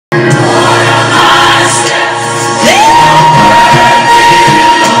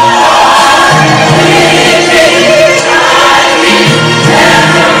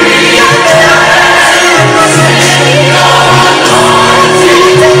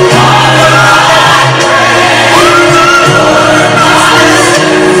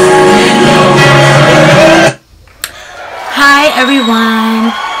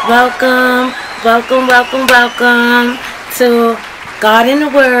welcome, welcome, welcome, welcome to God in the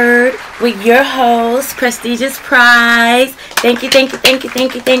Word with your host, Prestigious Prize. Thank you, thank you, thank you,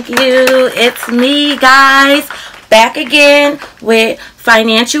 thank you, thank you. It's me, guys, back again with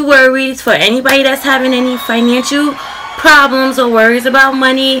financial worries for anybody that's having any financial problems or worries about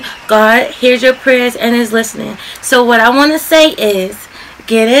money. God hears your prayers and is listening. So what I want to say is,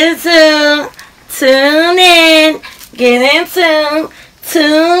 get into, tune in, get into,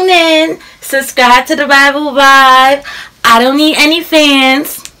 tune in, subscribe to the Bible Vibe. I don't need any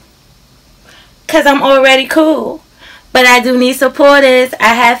fans because I'm already cool. But I do need supporters.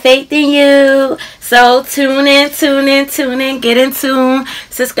 I have faith in you. So tune in, tune in, tune in, get in tune.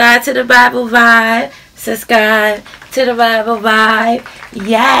 Subscribe to the Bible Vibe. Subscribe to the Bible Vibe.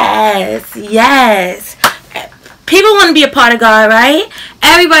 Yes, yes. People want to be a part of God, right?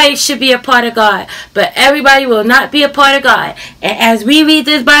 Everybody should be a part of God. But everybody will not be a part of God. And as we read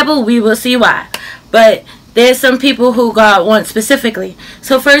this Bible, we will see why. But there's some people who God wants specifically.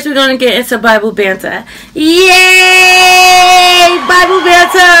 So first we're going to get into Bible banter. Yay! Bible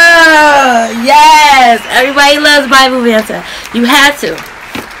banter! Yes! Everybody loves Bible banter. You have to.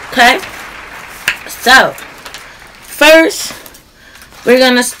 Okay? So, first, we're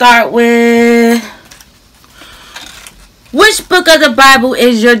going to start with, which book of the Bible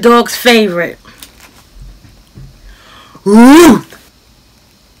is your dog's favorite? Ooh!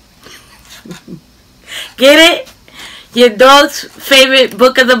 Get it? Your dog's favorite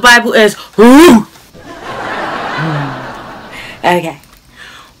book of the Bible is Ooh! Okay.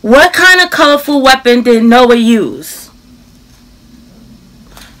 What kind of colorful weapon did Noah use?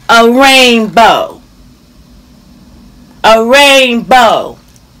 A rainbow. A rainbow.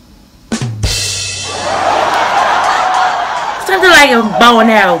 Something like a bow and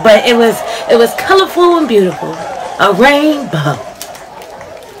arrow, but it was colorful and beautiful. A rainbow.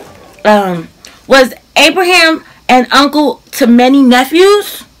 Was Abraham an uncle to many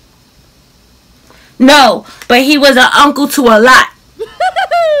nephews? No, but he was an uncle to a lot.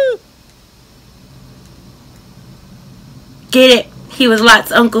 Get it? He was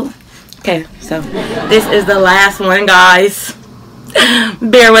Lot's uncle. Okay, so this is the last one, guys.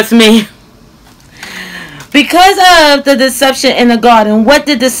 Bear with me. Because of the deception in the garden, what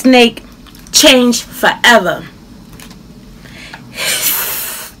did the snake change forever?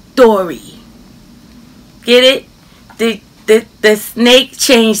 Story. Get it? The snake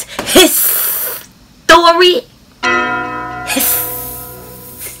changed his story. His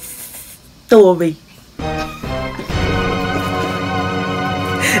story.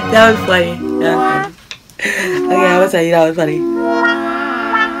 That was funny. That was funny. Okay, I will tell you that was funny.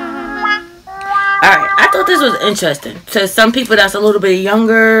 Alright, I thought this was interesting. To some people that's a little bit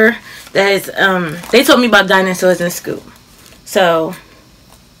younger, that is, they told me about dinosaurs in school. So,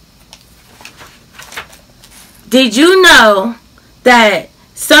 did you know that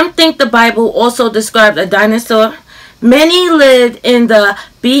some think the Bible also described a dinosaur? Many lived in the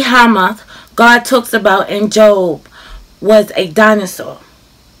behemoth God talks about in Job was a dinosaur.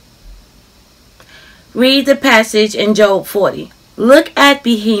 Read the passage in Job 40. Look at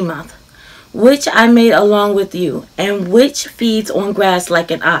behemoth, which I made along with you, and which feeds on grass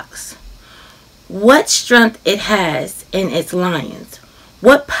like an ox. What strength it has in its lions,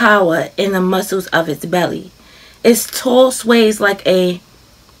 what power in the muscles of its belly. Its tail sways like a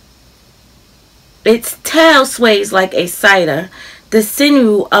cider. The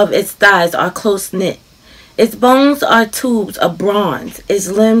sinew of its thighs are close knit. Its bones are tubes of bronze. Its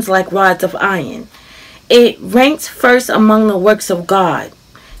limbs like rods of iron. It ranks first among the works of God.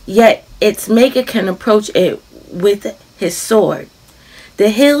 Yet its maker can approach it with his sword. The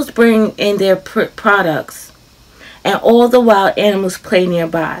hills bring in their products, and all the wild animals play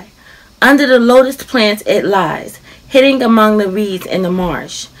nearby. Under the lotus plants it lies, hidden among the reeds in the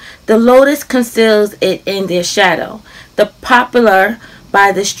marsh. The lotus conceals it in their shadow. The poplar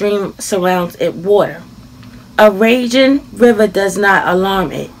by the stream surrounds it water. A raging river does not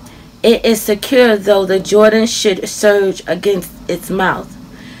alarm it. It is secure though the Jordan should surge against its mouth.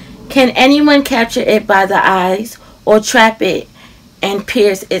 Can anyone capture it by the eyes, or trap it and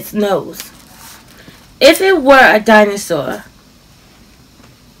pierce its nose? If it were a dinosaur,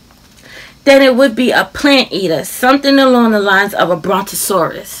 then it would be a plant eater, something along the lines of a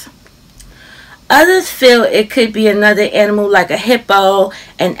brontosaurus. Others feel it could be another animal like a hippo,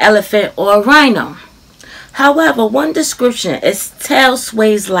 an elephant, or a rhino. However, one description, its tail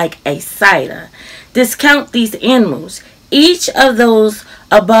sways like a cider. Discount these animals. Each of those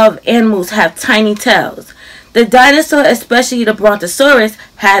above animals have tiny tails. The dinosaur, especially the brontosaurus,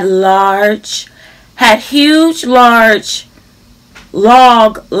 had huge, large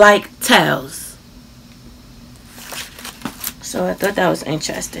log-like tails. So I thought that was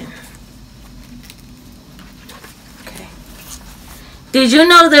interesting. Okay. Did you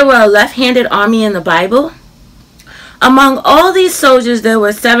know there were a left-handed army in the Bible? Among all these soldiers, there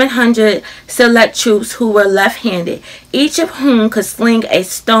were 700 select troops who were left-handed, each of whom could sling a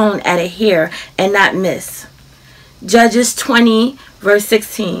stone at a hare and not miss. Judges 20, verse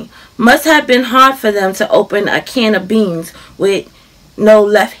 16. Must have been hard for them to open a can of beans with no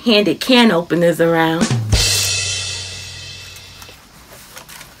left-handed can openers around.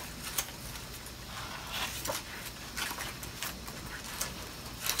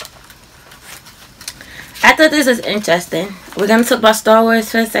 I thought this was interesting. We're going to talk about Star Wars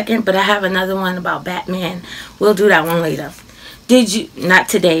for a second, but I have another one about Batman. We'll do that one later. Not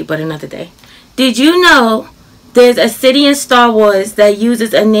today, but another day. Did you know there's a city in Star Wars that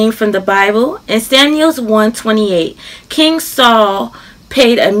uses a name from the Bible? In Samuel 1:28, King Saul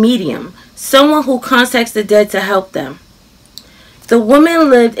paid a medium, someone who contacts the dead to help them. The woman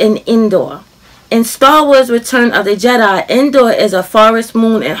lived in Endor. In Star Wars Return of the Jedi, Endor is a forest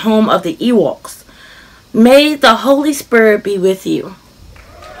moon and home of the Ewoks. May the Holy Spirit be with you.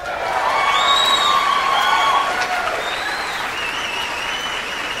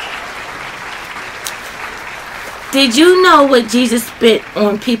 Did you know what Jesus spit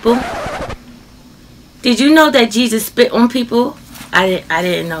on people? Did you know that Jesus spit on people? I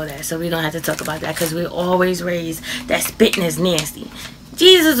didn't know that, so we don't have to talk about that because we're always raised that spitting is nasty.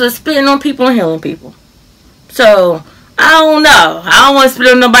 Jesus was spitting on people and healing people. So, I don't know. I don't want to spit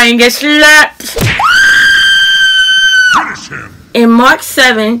on nobody and get slapped. In Mark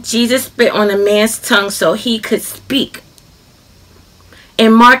 7, Jesus spit on a man's tongue so he could speak.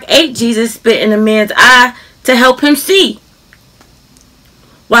 In Mark 8, Jesus spit in a man's eye to help him see.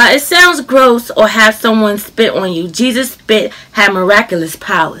 While it sounds gross or have someone spit on you, Jesus' spit had miraculous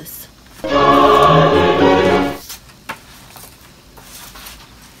powers.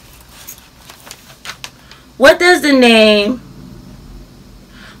 What does the name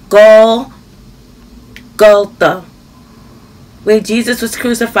Golgotha, where Jesus was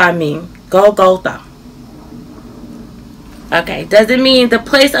crucified, mean? Golgotha. Okay, does it mean the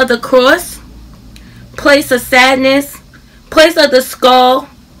place of the cross? Place of sadness? Place of the skull?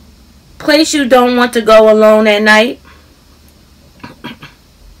 Place you don't want to go alone at night?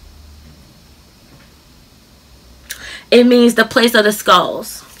 It means the place of the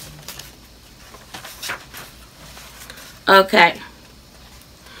skulls. Okay.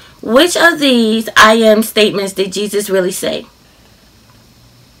 Which of these I am statements did Jesus really say?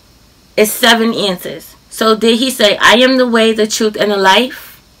 It's 7 answers. So did he say, I am the way, the truth, and the life?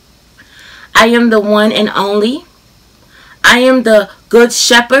 I am the one and only. I am the good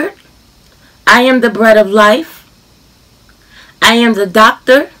shepherd. I am the bread of life. I am the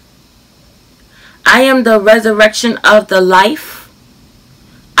doctor. I am the resurrection of the life.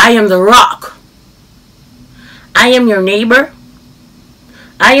 I am the rock. I am your neighbor.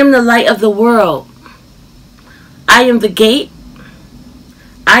 I am the light of the world. I am the gate.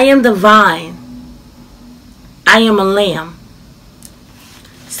 I am the vine. I am a lamb.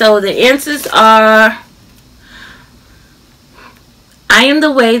 So the answers are, I am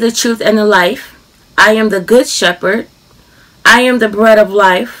the way, the truth, and the life. I am the good shepherd. I am the bread of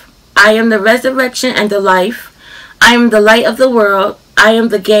life. I am the resurrection and the life. I am the light of the world. I am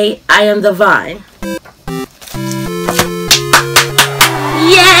the gate. I am the vine.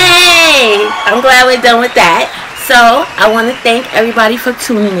 Yay! I'm glad we're done with that. So, I want to thank everybody for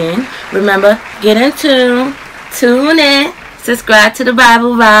tuning in. Remember, get in tune. Tune in. Subscribe to the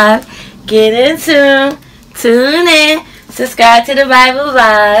Bible Vibe. Get in tune. Tune in. Subscribe to the Bible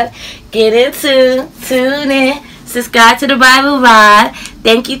Vibe. Get in tune. Tune in. Subscribe to the Bible Vibe.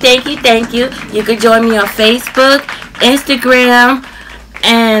 Thank you, thank you, thank you. You can join me on Facebook, Instagram,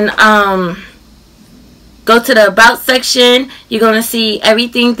 and go to the About section. You're going to see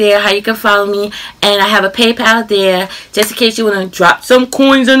everything there, how you can follow me. And I have a PayPal there, just in case you want to drop some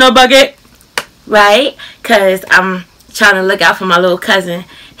coins in the bucket. Right? Because I'm trying to look out for my little cousin.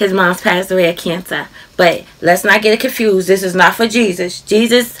 His mom's passed away of cancer. But let's not get it confused. This is not for Jesus.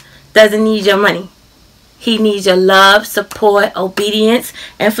 Jesus doesn't need your money. He needs your love, support, obedience,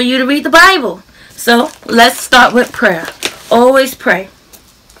 and for you to read the Bible. So, let's start with prayer. Always pray.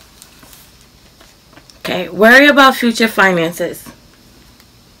 Okay, worry about future finances.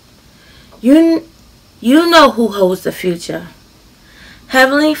 You know who holds the future.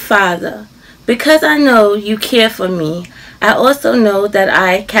 Heavenly Father, because I know you care for me, I also know that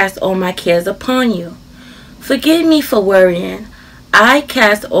I cast all my cares upon you. Forgive me for worrying. I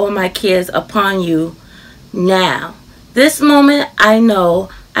cast all my cares upon you now. This moment I know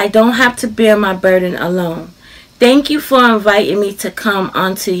I don't have to bear my burden alone. Thank you for inviting me to come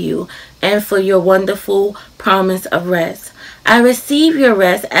unto you and for your wonderful promise of rest. I receive your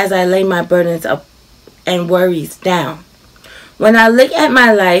rest as I lay my burdens up and worries down. When I look at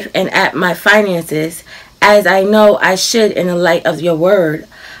my life and at my finances, as I know I should in the light of your word,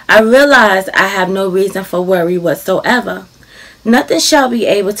 I realize I have no reason for worry whatsoever. Nothing shall be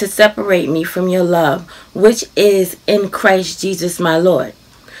able to separate me from your love, which is in Christ Jesus my Lord.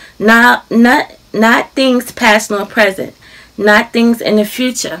 Not things past nor present, not things in the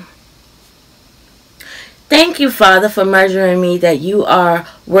future. Thank you, Father, for measuring me that you are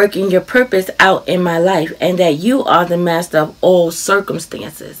working your purpose out in my life and that you are the master of all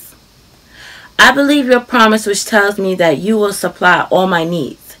circumstances. I believe your promise which tells me that you will supply all my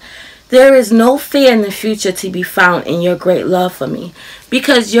needs. There is no fear in the future to be found in your great love for me,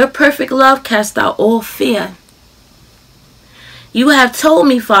 because your perfect love casts out all fear. You have told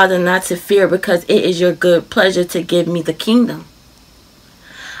me, Father, not to fear because it is your good pleasure to give me the kingdom.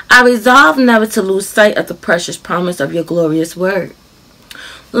 I resolve never to lose sight of the precious promise of your glorious word.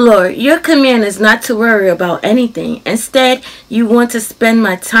 Lord, your command is not to worry about anything. Instead, you want to spend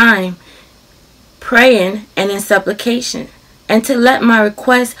my time praying and in supplication, and to let my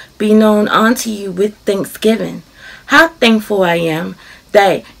requests be known unto you with thanksgiving. How thankful I am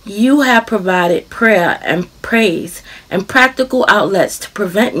that you have provided prayer and praise and practical outlets to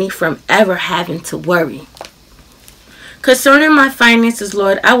prevent me from ever having to worry. Concerning my finances,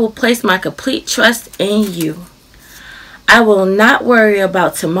 Lord, I will place my complete trust in you. I will not worry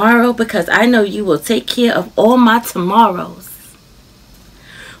about tomorrow because I know you will take care of all my tomorrows.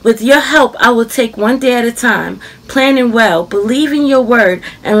 With your help, I will take one day at a time, planning well, believing your word,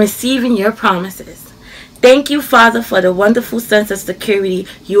 and receiving your promises. Thank you, Father, for the wonderful sense of security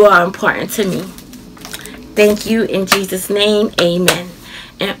you are imparting to me. Thank you in Jesus' name, amen.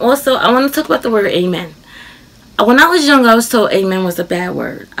 And also, I want to talk about the word amen. When I was young, I was told amen was a bad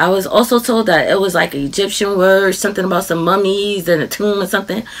word. I was also told that it was like an Egyptian word, something about some mummies and a tomb or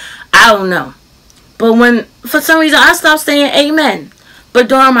something. I don't know. But for some reason, I stopped saying amen. But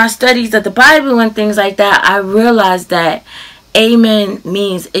during my studies of the Bible and things like that, I realized that amen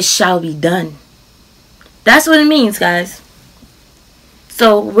means it shall be done. That's what it means, guys.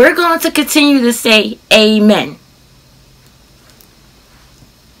 So we're going to continue to say amen.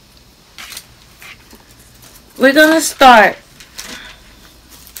 We're going to start.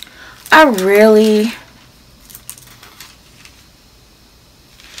 I really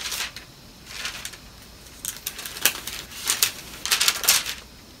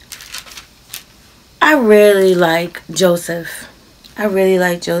like Joseph. I really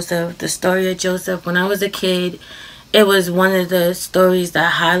like Joseph. The story of Joseph. When I was a kid, it was one of the stories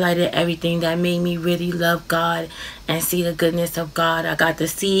that highlighted everything that made me really love God and see the goodness of God. I got to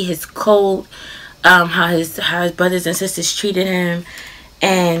see his code, how his brothers and sisters treated him,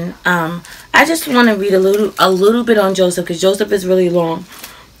 and I just want to read a little bit on Joseph, because Joseph is really long.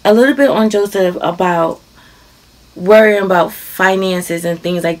 A little bit on Joseph about worrying about finances and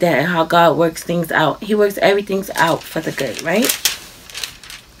things like that, and how God works things out. He works everything out for the good, right?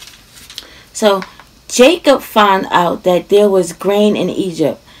 So Jacob found out that there was grain in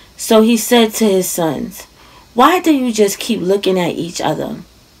Egypt. So he said to his sons, "Why do you just keep looking at each other?"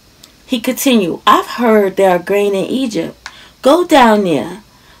 He continued, "I've heard there are grain in Egypt. Go down there,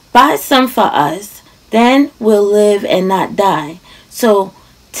 buy some for us, then we'll live and not die." So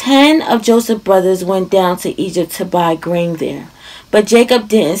 10 of Joseph's brothers went down to Egypt to buy grain there. But Jacob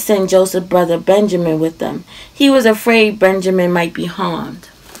didn't send Joseph's brother Benjamin with them. He was afraid Benjamin might be harmed.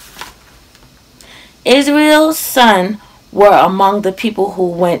 Israel's sons were among the people who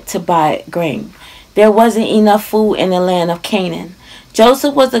went to buy grain. There wasn't enough food in the land of Canaan.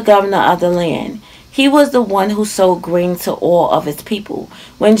 Joseph was the governor of the land. He was the one who sold grain to all of his people.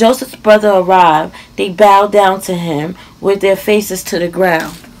 When Joseph's brother arrived, they bowed down to him with their faces to the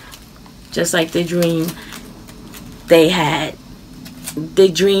ground. Just like the dream they had. The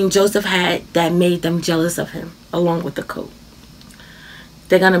dream Joseph had that made them jealous of him, along with the coat.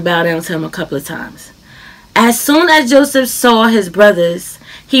 They're going to bow down to him a couple of times. As soon as Joseph saw his brothers,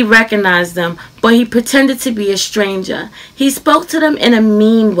 he recognized them, but he pretended to be a stranger. He spoke to them in a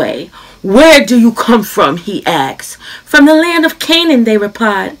mean way. "Where do you come from?" he asked. "From the land of Canaan," they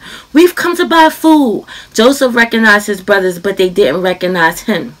replied. "We've come to buy food." Joseph recognized his brothers, but they didn't recognize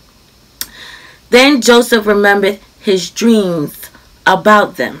him. Then Joseph remembered his dreams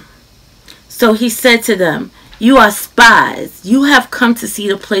about them. So he said to them, "You are spies. You have come to see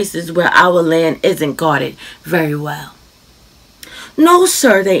the places where our land isn't guarded very well." "No,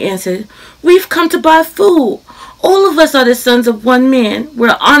 sir," they answered. "We've come to buy food. All of us are the sons of one man.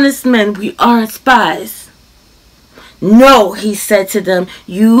 We're honest men. We aren't spies." "No," he said to them,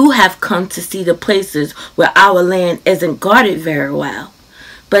 "you have come to see the places where our land isn't guarded very well."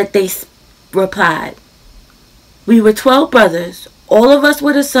 But they replied, "We were 12 brothers. All of us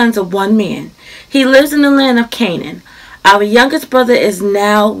were the sons of one man. He lives in the land of Canaan. Our youngest brother is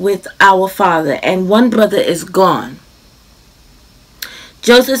now with our father, and one brother is gone."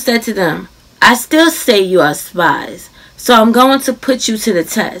 Joseph said to them, "I still say you are spies, so I'm going to put you to the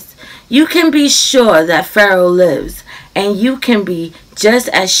test. You can be sure that Pharaoh lives, and you can be just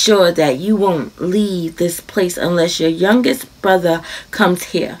as sure that you won't leave this place unless your youngest brother comes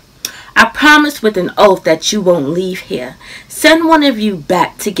here. I promise with an oath that you won't leave here. Send one of you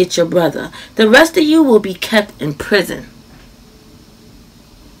back to get your brother. The rest of you will be kept in prison.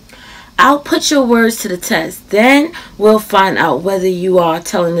 I'll put your words to the test. Then we'll find out whether you are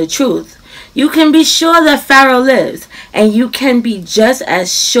telling the truth. You can be sure that Pharaoh lives, and you can be just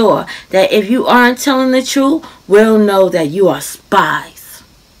as sure that if you aren't telling the truth, we'll know that you are spies."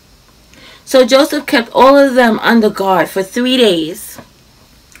 So Joseph kept all of them under guard for 3 days.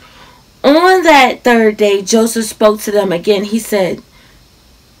 On that third day, Joseph spoke to them again. He said,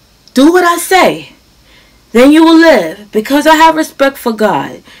 "Do what I say. Then you will live, because I have respect for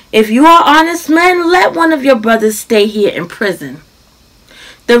God. If you are honest men, let one of your brothers stay here in prison.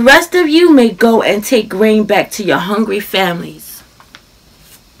 The rest of you may go and take grain back to your hungry families.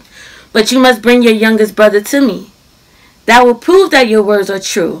 But you must bring your youngest brother to me. That will prove that your words are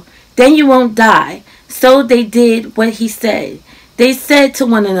true. Then you won't die." So they did what he said. They said to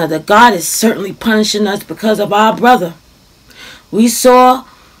one another, "God is certainly punishing us because of our brother. We saw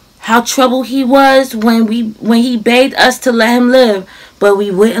how troubled he was when he begged us to let him live, but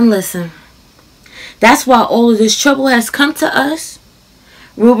we wouldn't listen. That's why all of this trouble has come to us."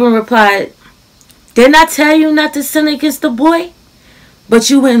 Reuben replied, "Didn't I tell you not to sin against the boy? But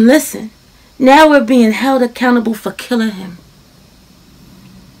you wouldn't listen. Now we're being held accountable for killing him."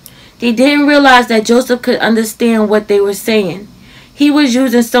 They didn't realize that Joseph could understand what they were saying. He was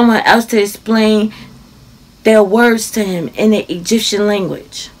using someone else to explain their words to him in the Egyptian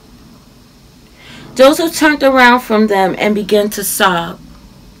language. Joseph turned around from them and began to sob.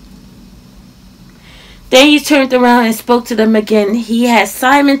 Then he turned around and spoke to them again. He had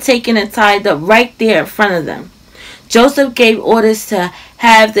Simon taken and tied up right there in front of them. Joseph gave orders to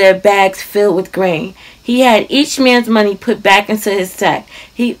have their bags filled with grain. He had each man's money put back into his sack.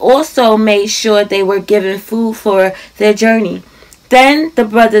 He also made sure they were given food for their journey. Then the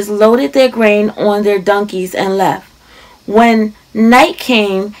brothers loaded their grain on their donkeys and left. When night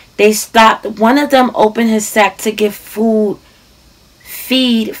came, they stopped. One of them opened his sack to get feed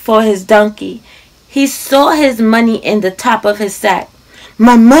for his donkey. He saw his money in the top of his sack.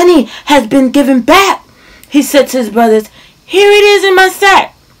 "My money has been given back," he said to his brothers. "Here it is in my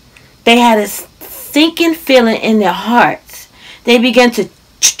sack." They had a sinking feeling in their hearts. They began to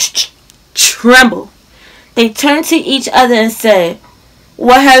tremble. They turned to each other and said,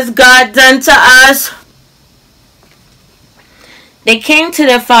 "What has God done to us?" They came to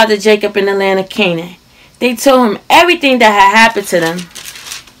their father Jacob in the land of Canaan. They told him everything that had happened to them.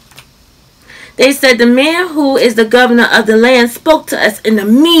 They said, "The man who is the governor of the land spoke to us in a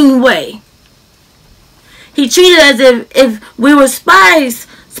mean way. He treated us as if we were spies,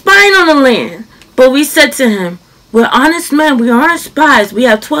 spying on the land. But we said to him, 'We're honest men. We aren't spies. We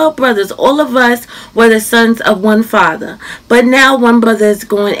have 12 brothers. All of us were the sons of one father. But now one brother is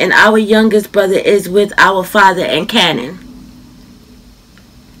gone, and our youngest brother is with our father in Canaan.'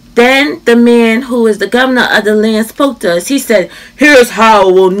 Then the man who is the governor of the land spoke to us. He said, 'Here's how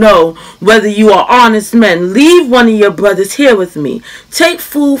I will know whether you are honest men. Leave one of your brothers here with me. Take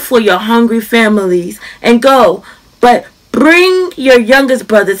food for your hungry families and go. But bring your youngest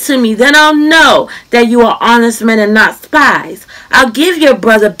brother to me. Then I'll know that you are honest men and not spies. I'll give your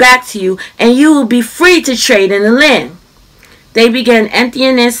brother back to you, and you will be free to trade in the land.' They began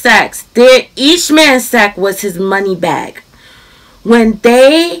emptying their sacks. Each man's sack was his money bag. When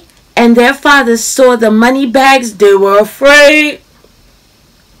they and their fathers saw the money bags, they were afraid.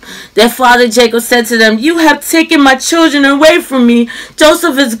 Their father Jacob said to them, 'You have taken my children away from me.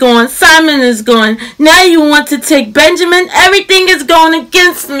 Joseph is gone. Simon is gone. Now you want to take Benjamin? Everything is going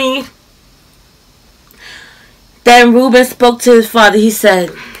against me.' Then Reuben spoke to his father. He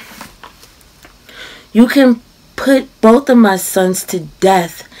said, 'You can put both of my sons to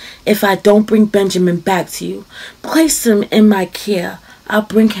death if I don't bring Benjamin back to you. Place him in my care. I'll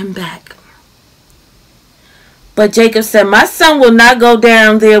bring him back.' But Jacob said, 'My son will not go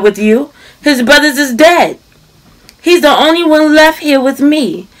down there with you. His brothers is dead. He's the only one left here with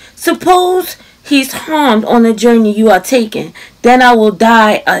me. Suppose he's harmed on the journey you are taking. Then I will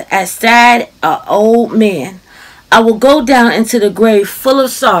die as sad an old man. I will go down into the grave full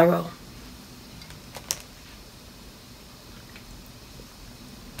of sorrow.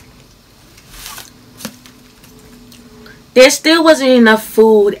 There still wasn't enough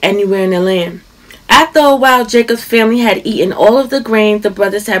food anywhere in the land. After a while, Jacob's family had eaten all of the grain the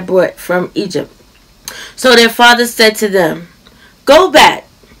brothers had brought from Egypt. So their father said to them, "Go back."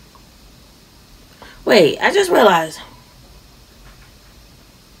 Wait, I just realized.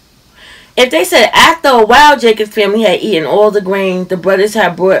 If they said after a while Jacob's family had eaten all the grain the brothers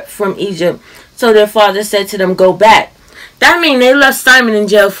had brought from Egypt, so their father said to them, "Go back," that means they left Simon in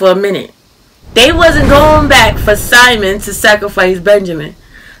jail for a minute. They wasn't going back for Simon to sacrifice Benjamin.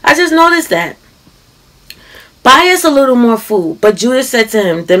 I just noticed that. Buy us a little more food. But Judah said to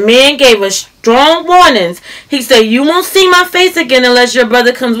him, the man gave us strong warnings. He said, "You won't see my face again unless your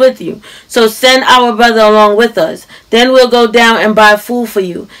brother comes with you. So send our brother along with us. Then we'll go down and buy food for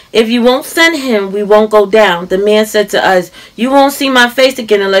you. If you won't send him, we won't go down." The man said to us, "You won't see my face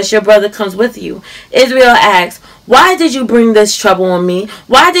again unless your brother comes with you." Israel asked, "Why did you bring this trouble on me?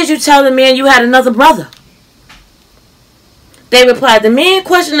 Why did you tell the man you had another brother?" They replied, "The man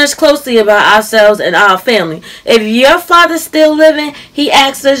questioned us closely about ourselves and our family. If your father's still living, he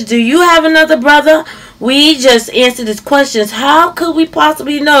asked us, 'Do you have another brother?' We just answered his questions. How could we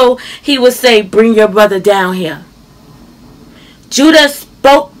possibly know he would say, 'Bring your brother down here'?" Judah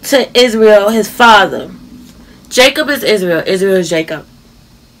spoke to Israel, his father. Jacob is Israel. Israel is Jacob.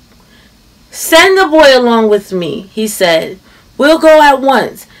 "Send the boy along with me," he said. "We'll go at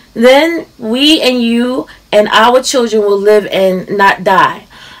once. Then we and you and our children will live and not die.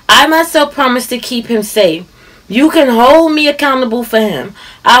 I myself promise to keep him safe. You can hold me accountable for him.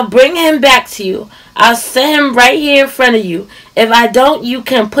 I'll bring him back to you. I'll set him right here in front of you. If I don't, you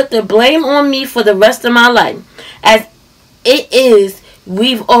can put the blame on me for the rest of my life. As it is,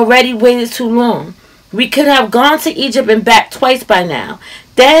 we've already waited too long. We could have gone to Egypt and back twice by now."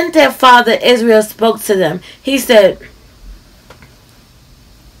 Then their father Israel spoke to them. He said,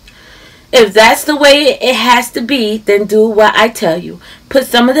 "If that's the way it has to be, then do what I tell you.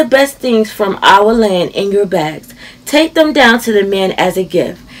 Put some of the best things from our land in your bags. Take them down to the man as a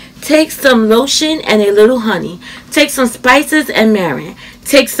gift. Take some lotion and a little honey. Take some spices and myrrh.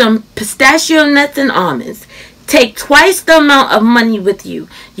 Take some pistachio nuts and almonds. Take twice the amount of money with you.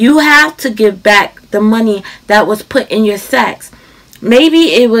 You have to give back the money that was put in your sacks.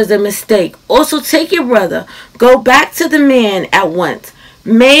 Maybe it was a mistake. Also take your brother. Go back to the man at once.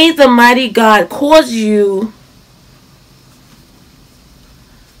 May the mighty God cause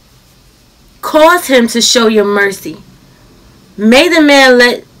him to show you mercy. May the man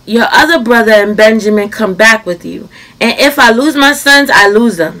let your other brother and Benjamin come back with you. And if I lose my sons, I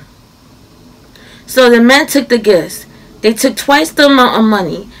lose them." So the men took the gifts. They took twice the amount of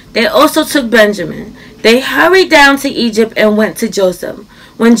money. They also took Benjamin. They hurried down to Egypt and went to Joseph.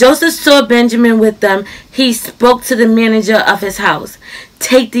 When Joseph saw Benjamin with them, he spoke to the manager of his house.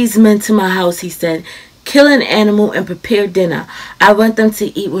 "Take these men to my house," he said. "Kill an animal and prepare dinner. I want them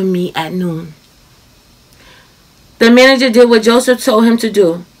to eat with me at noon." The manager did what Joseph told him to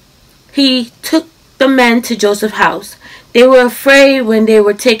do. He took the men to Joseph's house. They were afraid when they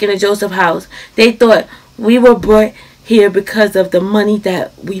were taken to Joseph's house. They thought, "We were brought here because of the money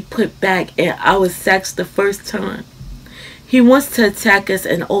that we put back in our sacks the first time. He wants to attack us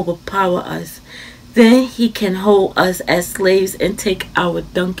and overpower us. Then he can hold us as slaves and take our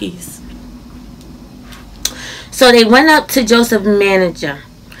donkeys." So they went up to Joseph's manager.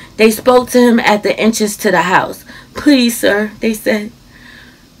 They spoke to him at the entrance to the house. "Please, sir," they said,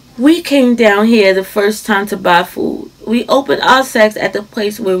 "we came down here the first time to buy food. We opened our sacks at the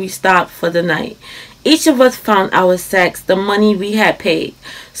place where we stopped for the night. Each of us found our sacks, the money we had paid.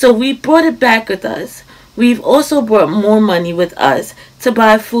 So we brought it back with us. We've also brought more money with us to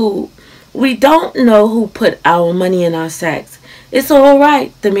buy food. We don't know who put our money in our sacks." "It's all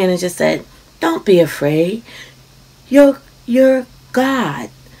right," the manager said. "Don't be afraid. Your God,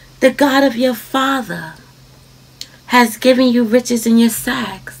 the God of your father, has given you riches in your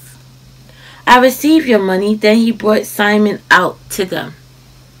sacks. I received your money." Then he brought Simon out to them.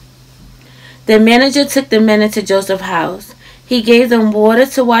 The manager took the men into Joseph's house. He gave them water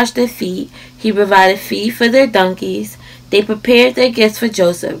to wash their feet. He provided feed for their donkeys. They prepared their gifts for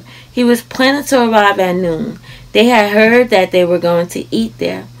Joseph. He was planning to arrive at noon. They had heard that they were going to eat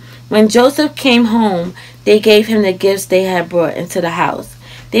there. When Joseph came home, they gave him the gifts they had brought into the house.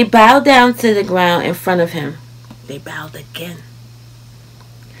 They bowed down to the ground in front of him. They bowed again.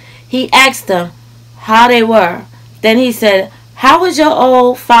 He asked them how they were. Then he said, "How is your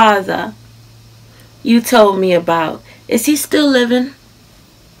old father you told me about? Is he still living?"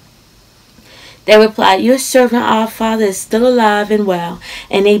 They replied, "Your servant, our father, is still alive and well."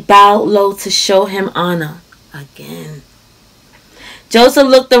 And they bowed low to show him honor again. Joseph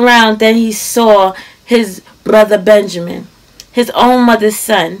looked around. Then he saw his brother Benjamin, his own mother's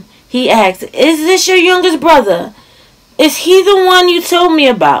son. He asked, "Is this your youngest brother? Is he the one you told me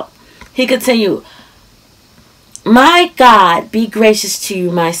about?" He continued, "My God be gracious to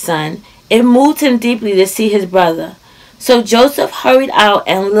you, my son." It moved him deeply to see his brother. So Joseph hurried out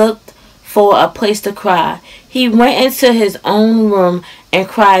and looked for a place to cry. He went into his own room and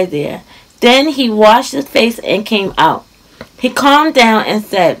cried there. Then he washed his face and came out. He calmed down and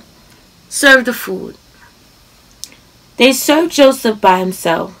said, "Serve the food." They served Joseph by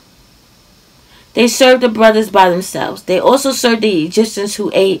himself. They served the brothers by themselves. They also served the Egyptians who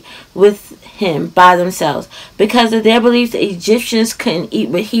ate with him by themselves. Because of their beliefs, the Egyptians couldn't eat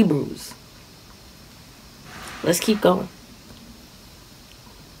with Hebrews. Let's keep going.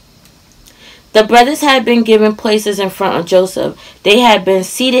 The brothers had been given places in front of Joseph. They had been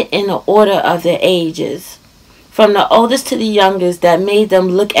seated in the order of their ages, from the oldest to the youngest, that made them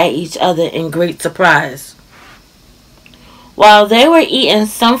look at each other in great surprise. While they were eating,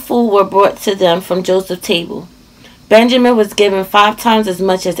 some food were brought to them from Joseph's table. Benjamin was given 5 times as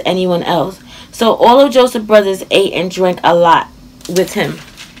much as anyone else. So all of Joseph's brothers ate and drank a lot with him.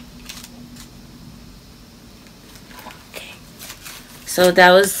 Okay. So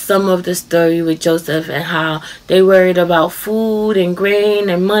that was some of the story with Joseph and how they worried about food and grain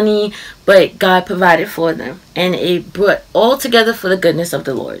and money, but God provided for them. And it brought all together for the goodness of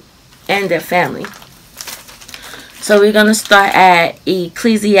the Lord and their family. So we're going to start at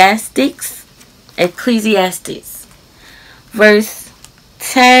Ecclesiastes, verse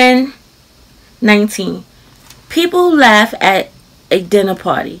 10:19. People laugh at a dinner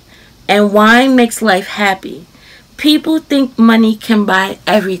party, and wine makes life happy. People think money can buy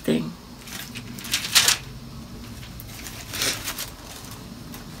everything.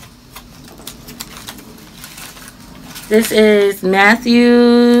 This is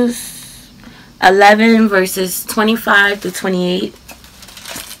Matthew 11 verses 25 to 28.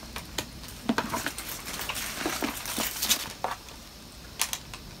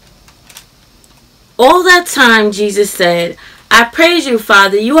 All that time Jesus said, "I praise you,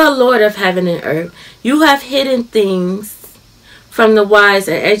 Father. You are Lord of heaven and earth. You have hidden things from the wise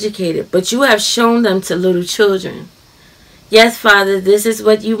and educated, but you have shown them to little children. Yes, Father, this is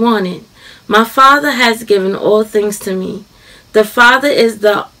what you wanted. My Father has given all things to me. The Father is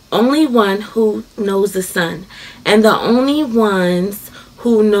the only one who knows the Son, and the only ones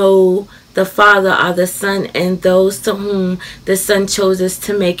who know the Father are the Son and those to whom the Son chooses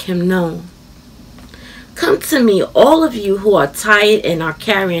to make him known. Come to me, all of you who are tired and are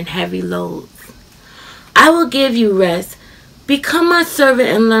carrying heavy loads. I will give you rest. Become my servant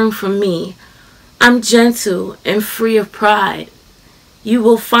and learn from me. I'm gentle and free of pride. You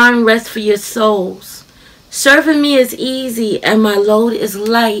will find rest for your souls. Serving me is easy and my load is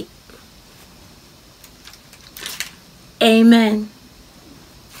light." Amen.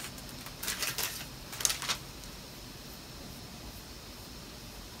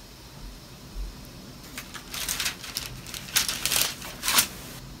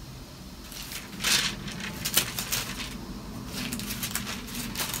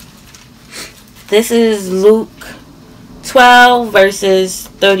 This is Luke 12 verses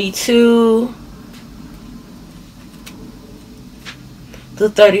 32 to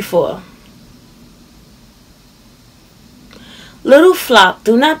 34. Little flock,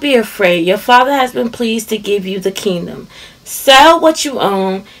 do not be afraid. Your Father has been pleased to give you the kingdom. Sell what you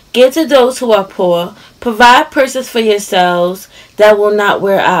own, give to those who are poor, provide purses for yourselves that will not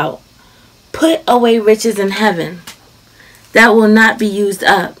wear out. Put away riches in heaven that will not be used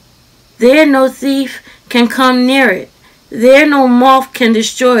up. There no thief can come near it. There no moth can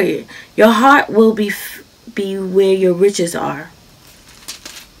destroy it. Your heart will be where your riches are.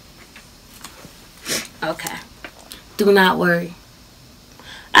 Okay. Do not worry.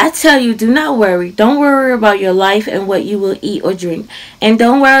 I tell you, do not worry. Don't worry about your life and what you will eat or drink. And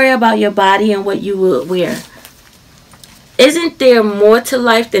don't worry about your body and what you will wear. Isn't there more to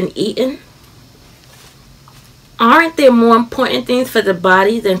life than eating? Aren't there more important things for the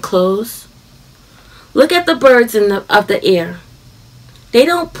body than clothes? Look at the birds of the air. They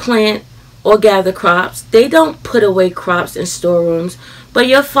don't plant or gather crops. They don't put away crops in storerooms. But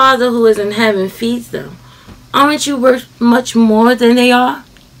your Father who is in heaven feeds them. Aren't you worth much more than they are?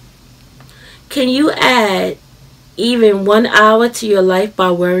 Can you add even 1 hour to your life by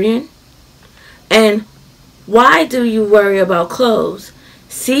worrying? And Why do you worry about clothes?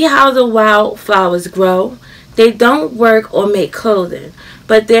 See how the wildflowers grow? They don't work or make clothing.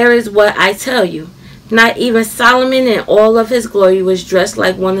 But there is what I tell you. Not even Solomon in all of his glory was dressed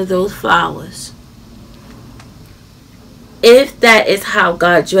like one of those flowers. If that is how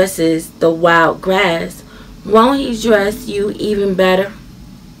God dresses the wild grass, won't he dress you even better?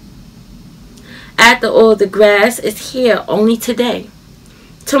 After all, the grass is here only today.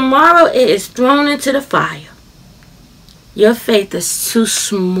 Tomorrow it is thrown into the fire. Your faith is too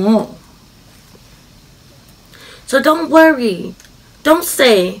small. So don't worry. Don't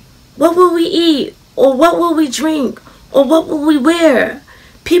say, what will we eat? Or what will we drink? Or what will we wear?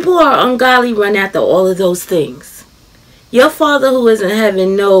 People who are ungodly run after all of those things. Your Father who is in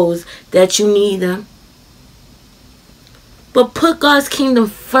heaven knows that you need them. But put God's kingdom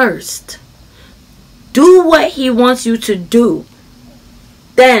first. Do what he wants you to do.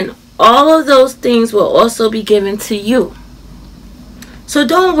 Then all of those things will also be given to you. So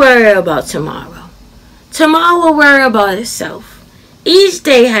don't worry about tomorrow. Tomorrow will worry about itself. Each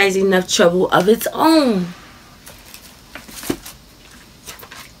day has enough trouble of its own.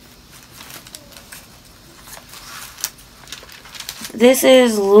 This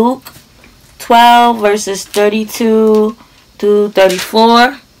is Luke 12 verses 32 through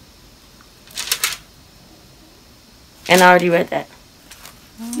 34. And I already read that.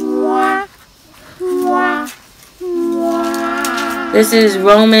 This is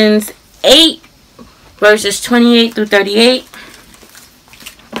Romans 8 verses 28 through 38.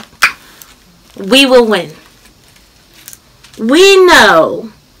 We will win. We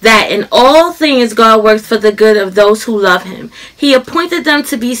know that in all things God works for the good of those who love him. He appointed them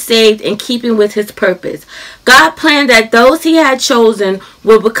to be saved in keeping with his purpose. God planned that those he had chosen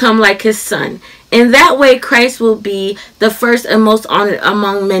will become like his son. In that way, Christ will be the first and most honored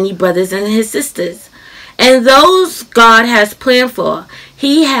among many brothers and his sisters. And those God has planned for,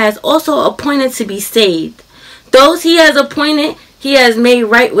 he has also appointed to be saved. Those he has appointed, he has made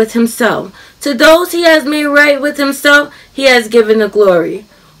right with himself. To those he has made right with himself, he has given the glory.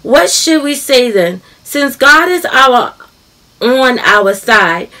 What should we say then? Since God is on our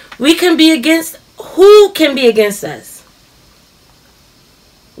side, who can be against us?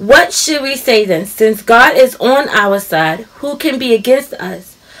 What should we say then? Since God is on our side, who can be against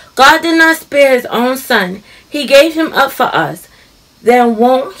us? God did not spare his own son. He gave him up for us. Then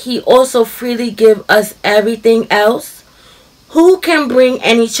won't he also freely give us everything else? Who can bring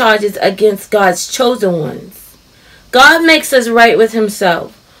any charges against God's chosen ones? God makes us right with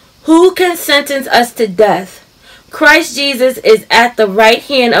himself. Who can sentence us to death? Christ Jesus is at the right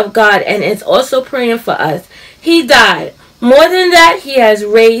hand of God and is also praying for us. He died. More than that, he has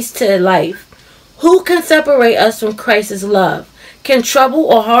raised to life. Who can separate us from Christ's love? Can trouble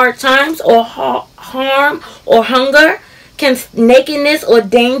or hard times or harm or hunger? Can nakedness or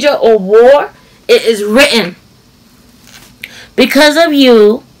danger or war? It is written, because of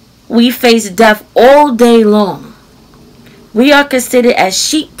you, we face death all day long. We are considered as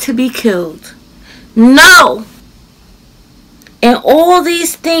sheep to be killed. No! In all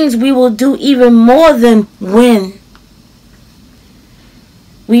these things we will do even more than win.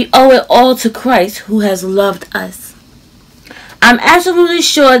 We owe it all to Christ who has loved us. I'm absolutely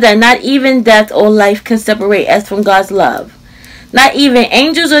sure that not even death or life can separate us from God's love. Not even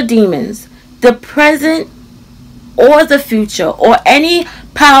angels or demons, the present or the future, or any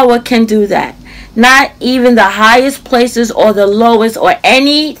power can do that. Not even the highest places or the lowest or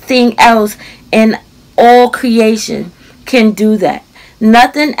anything else in all creation can do that.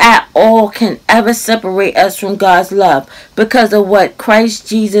 Nothing at all can ever separate us from God's love because of what Christ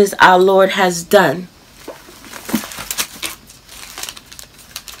Jesus our Lord has done.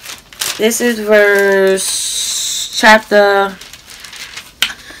 This is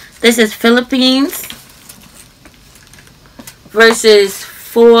this is Philippines, verses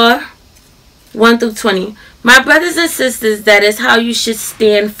 4, 1 through 20. My brothers and sisters, that is how you should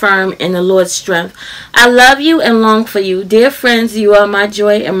stand firm in the Lord's strength. I love you and long for you. Dear friends, you are my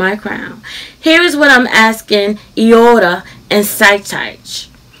joy and my crown. Here is what I'm asking Eora and Saitach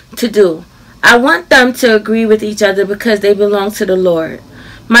to do. I want them to agree with each other because they belong to the Lord.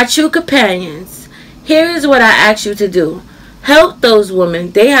 My true companions, here is what I ask you to do. Help those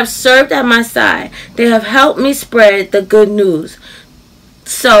women. They have served at my side. They have helped me spread the good news.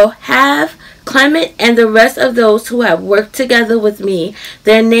 So have Clement and the rest of those who have worked together with me,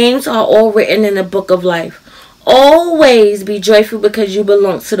 their names are all written in the book of life. Always be joyful because you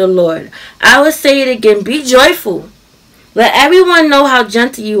belong to the Lord. I will say it again, be joyful. Let everyone know how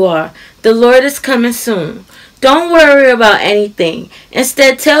gentle you are. The Lord is coming soon. Don't worry about anything.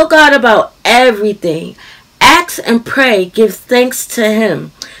 Instead, tell God about everything. Ask and pray. Give thanks to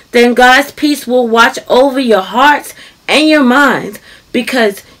Him. Then God's peace will watch over your hearts and your minds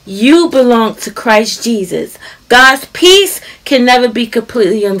because you belong to Christ Jesus. God's peace can never be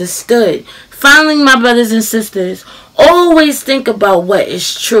completely understood. Finally, my brothers and sisters, always think about what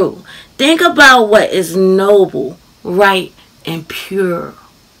is true. Think about what is noble, right, and pure.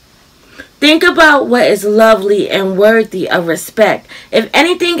 Think about what is lovely and worthy of respect. If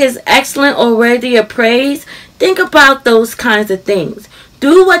anything is excellent or worthy of praise, think about those kinds of things.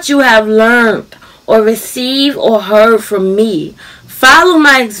 Do what you have learned or received or heard from me. Follow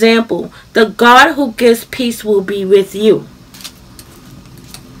my example. The God who gives peace will be with you.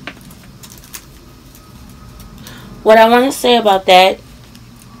 What I want to say about that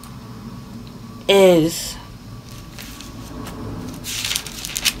is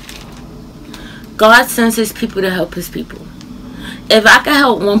God sends His people to help His people. If I can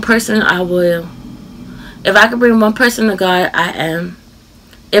help one person, I will. If I can bring one person to God, I am.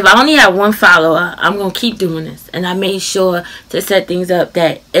 If I only have one follower, I'm going to keep doing this. And I made sure to set things up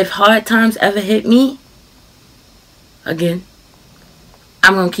that if hard times ever hit me, again,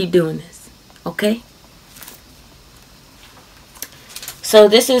 I'm going to keep doing this. Okay? So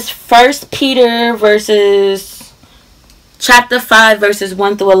this is 1 Peter chapter 5 verses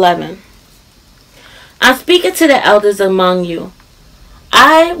 1 through 11. I'm speaking to the elders among you.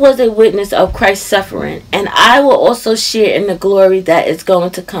 I was a witness of Christ's suffering, and I will also share in the glory that is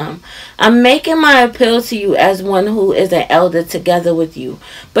going to come. I'm making my appeal to you as one who is an elder together with you.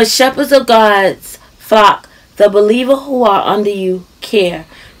 But shepherds of God's flock, the believer who are under you, care.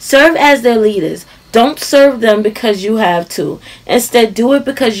 Serve as their leaders. Don't serve them because you have to. Instead, do it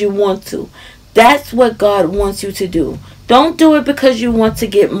because you want to. That's what God wants you to do. Don't do it because you want to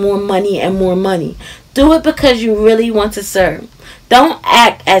get more money and more money. Do it because you really want to serve. Don't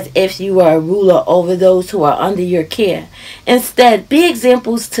act as if you are a ruler over those who are under your care. Instead, be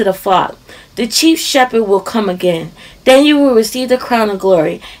examples to the flock. The chief shepherd will come again. Then you will receive the crown of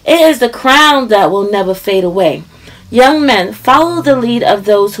glory. It is the crown that will never fade away. Young men, follow the lead of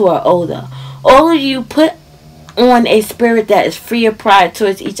those who are older. All of you put on a spirit that is free of pride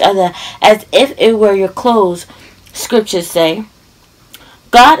towards each other as if it were your clothes. Scriptures say,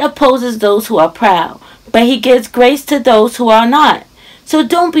 God opposes those who are proud, but He gives grace to those who are not. So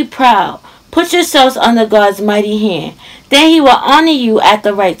don't be proud. Put yourselves under God's mighty hand. Then He will honor you at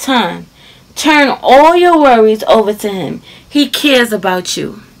the right time. Turn all your worries over to Him. He cares about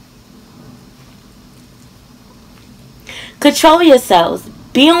you. Control yourselves.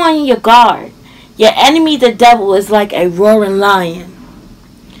 Be on your guard. Your enemy, the devil, is like a roaring lion.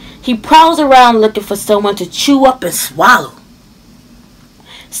 He prowls around looking for someone to chew up and swallow.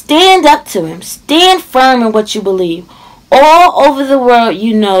 Stand up to him. Stand firm in what you believe. All over the world,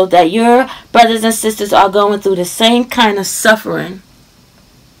 you know that your brothers and sisters are going through the same kind of suffering.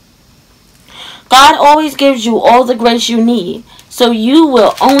 God always gives you all the grace you need, so you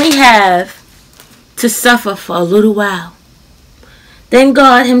will only have to suffer for a little while. Then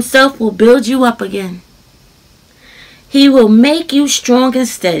God Himself will build you up again. He will make you strong and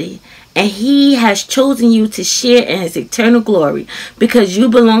steady, and He has chosen you to share in His eternal glory because you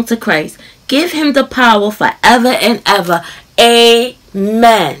belong to Christ. Give Him the power forever and ever.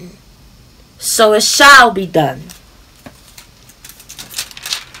 Amen. So it shall be done.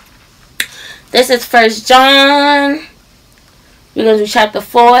 This is 1 John. We're going to do chapter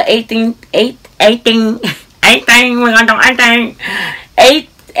 4, 18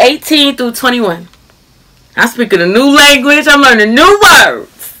 through 21. I'm speaking a new language. I'm learning new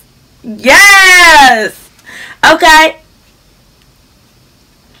words. Yes. Okay.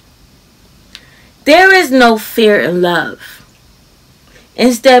 There is no fear in love.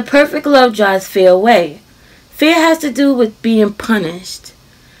 Instead, perfect love drives fear away. Fear has to do with being punished.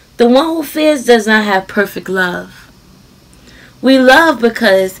 The one who fears does not have perfect love. We love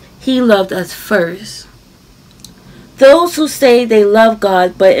because He loved us first. Those who say they love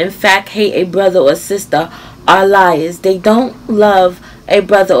God but in fact hate a brother or sister are liars. They don't love a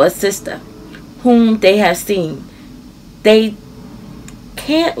brother or sister whom they have seen. They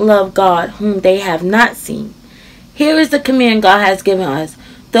can't love God whom they have not seen. Here is the command God has given us.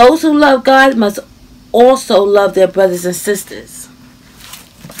 Those who love God must also love their brothers and sisters.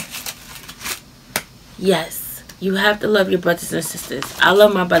 Yes, you have to love your brothers and sisters. I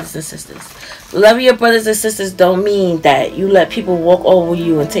love my brothers and sisters. Loving your brothers and sisters don't mean that you let people walk over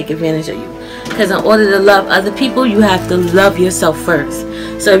you and take advantage of you. Because in order to love other people, you have to love yourself first.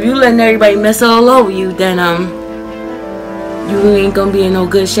 So if you letting everybody mess all over you, then you ain't gonna be in no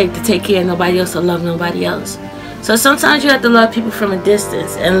good shape to take care of nobody else or love nobody else. So sometimes you have to love people from a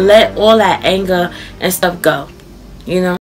distance and let all that anger and stuff go, you know.